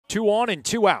2 on and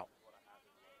 2 out.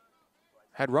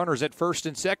 Had runners at first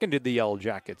and second, did the Yellow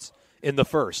Jackets in the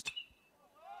first.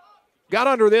 Got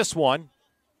under this one.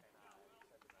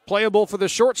 Playable for the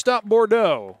shortstop,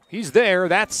 Bourdeau. He's there.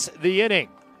 That's the inning.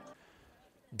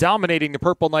 Dominating the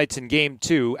Purple Knights in Game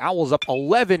 2. Owls up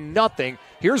 11-0.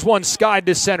 Here's one skied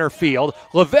to center field.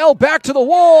 Lavelle back to the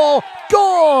wall.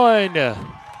 Gone!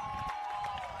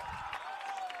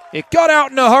 It got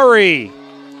out in a hurry.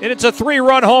 And it's a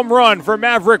 3-run home run for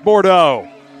Mavrick Bourdeau.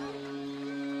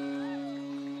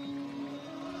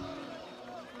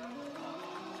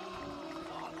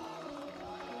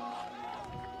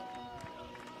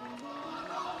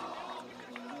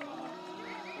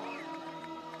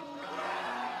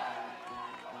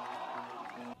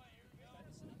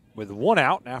 With 1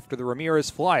 out after the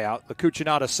Ramirez flyout, the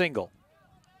Cuccinata single.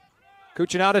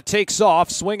 Cuccinata takes off,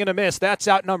 swing and a miss. That's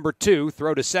out number 2.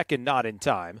 Throw to second, not in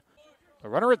time. The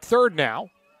runner at third now.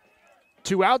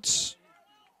 2 outs.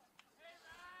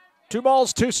 2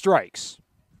 balls, 2 strikes.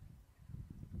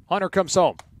 Hunter comes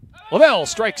home. Lavelle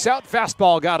strikes out.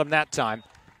 Fastball got him that time.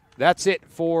 That's it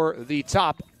for the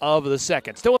top of the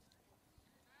second. Still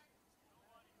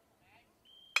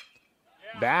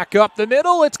back up the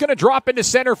middle. It's going to drop into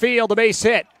center field. A base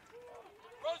hit.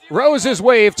 Rose is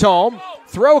waved home.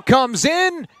 Throw comes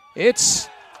in. It's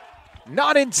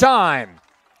not in time.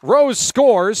 Rose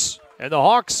scores, and the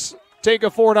Hawks take a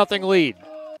 4-0 lead.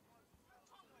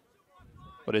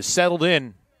 But has settled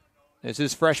in as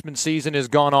his freshman season has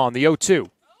gone on. The 0-2.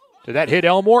 Did that hit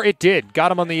Elmore? It did.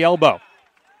 Got him on the elbow.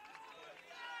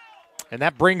 And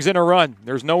that brings in a run.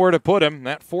 There's nowhere to put him.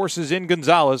 That forces in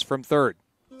Gonzalez from third.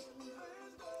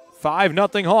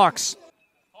 5-0 Hawks.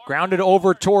 Grounded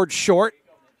over towards short.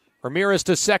 Ramirez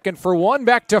to second for 1.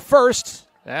 Back to first.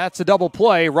 That's a double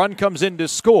play. Run comes in to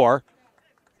score.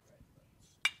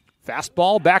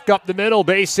 Fastball back up the middle.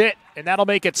 Base hit. And that'll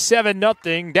make it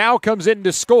 7-0. Dow comes in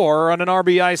to score on an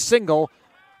RBI single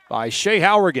by Shea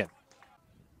Hourigan.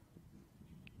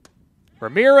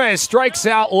 Ramirez strikes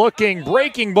out looking.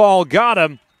 Breaking ball got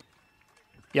him.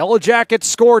 Yellow Jackets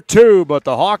score 2, but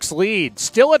the Hawks lead.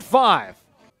 Still at 5.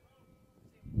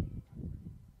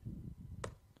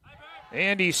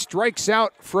 And he strikes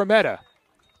out Frometta.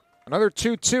 Another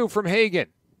 2-2 from Hagen.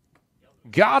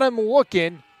 Got him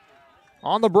looking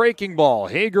on the breaking ball.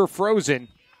 Hager frozen.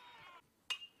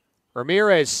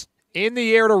 Ramirez in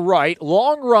the air to right.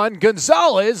 Long run.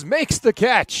 Gonzalez makes the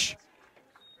catch.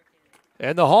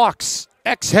 And the Hawks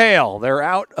exhale. They're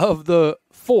out of the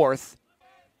 4th.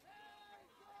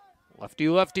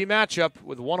 Lefty-lefty matchup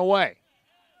with 1 away.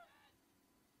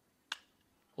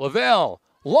 Lavelle.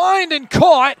 Lined and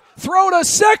caught. Throw to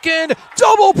second.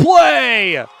 Double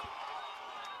play.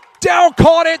 Dow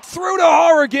caught it. Through to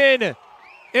Hourigan.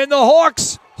 And the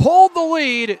Hawks hold the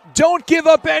lead. Don't give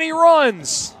up any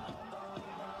runs.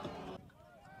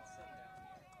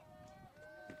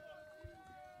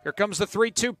 Here comes the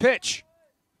 3-2 pitch.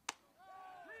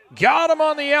 Got him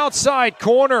on the outside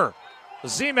corner.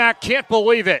 Zemak can't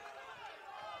believe it.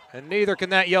 And neither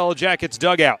can that Yellow Jackets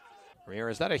dugout.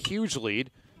 Ramirez, that a huge lead.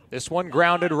 This one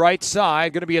grounded right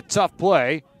side. Going to be a tough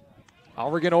play.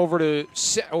 Hourigan over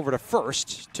to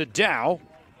first to Dow.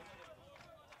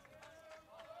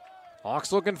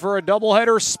 Hawks looking for a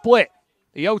doubleheader split.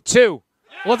 The 0-2.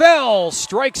 Lavelle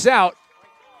strikes out.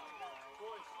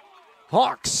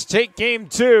 Hawks take game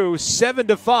 2,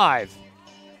 7-5.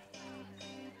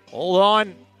 Hold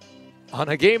on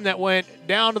a game that went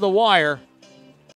down to the wire.